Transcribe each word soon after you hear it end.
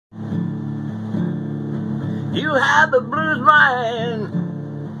You had the blues man.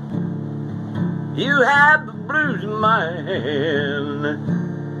 You had the blues man.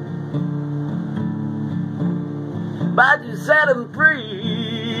 But you set him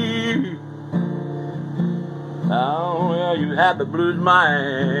free. Oh, yeah, you had the blues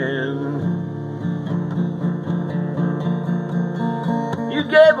man. You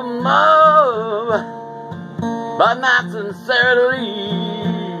gave him love, but not sincerely.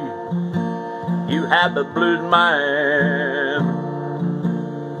 You had the blues man.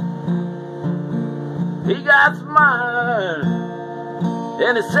 He got smart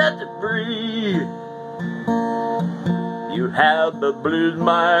and he set you free. You had the blues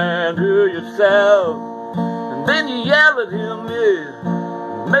man to yourself, and then you yelled at him,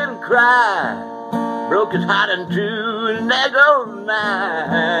 yeah, made him cry, broke his heart in two, and there goes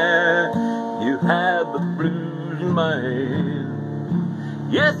nine. You had the blues man.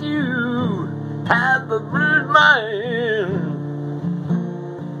 Yes, you had the blues man.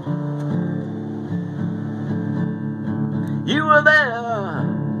 You were there,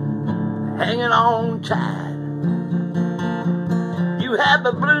 hanging on tight. You had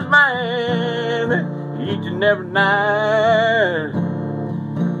the blues man each and every night.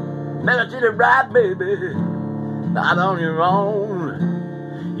 Never did it right, baby, not on your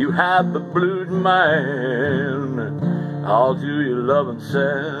own. You had the blues man all to your loving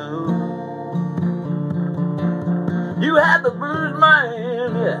self. You had the blues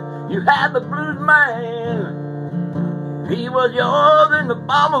man, yeah, you had the blues man. He was yours in the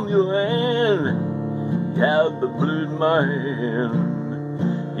palm of your hand. You had the blues man.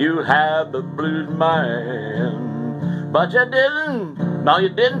 You had the blues man. But you didn't, no, you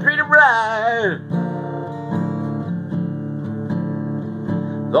didn't treat him right.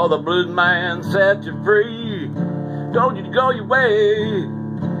 Though the blues man set you free, told you to go your way,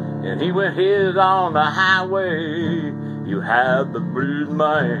 and he went his on the highway. You had the blues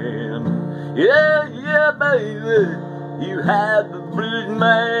man. Yeah, yeah, baby. You had the blues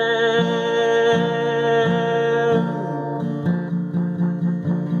man.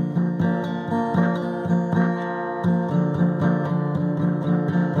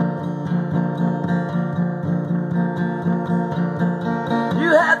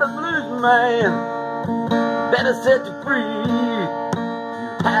 You had the blues man. Better set you free. You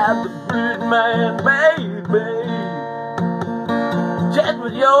had the blues man, baby. Chest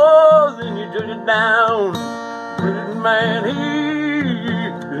was yours and you took it down. Blues man, he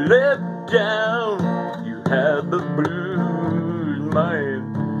let down. You had the blues man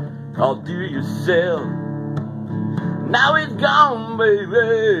all to yourself. Now he's gone,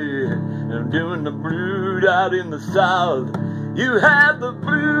 baby, and doing the blues out in the south. You had the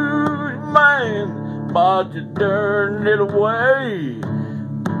blues man, but you turned it away.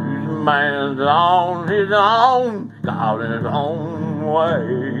 Blues man's on his own, got his own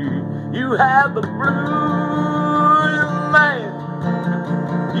way. You had the blues man.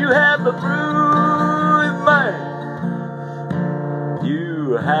 You had the blues man.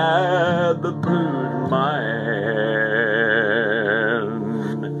 You had the blues man.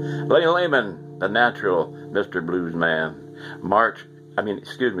 Lenny Lehman, the natural Mr. Blues Man.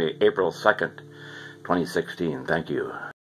 April 2nd, 2016. Thank you.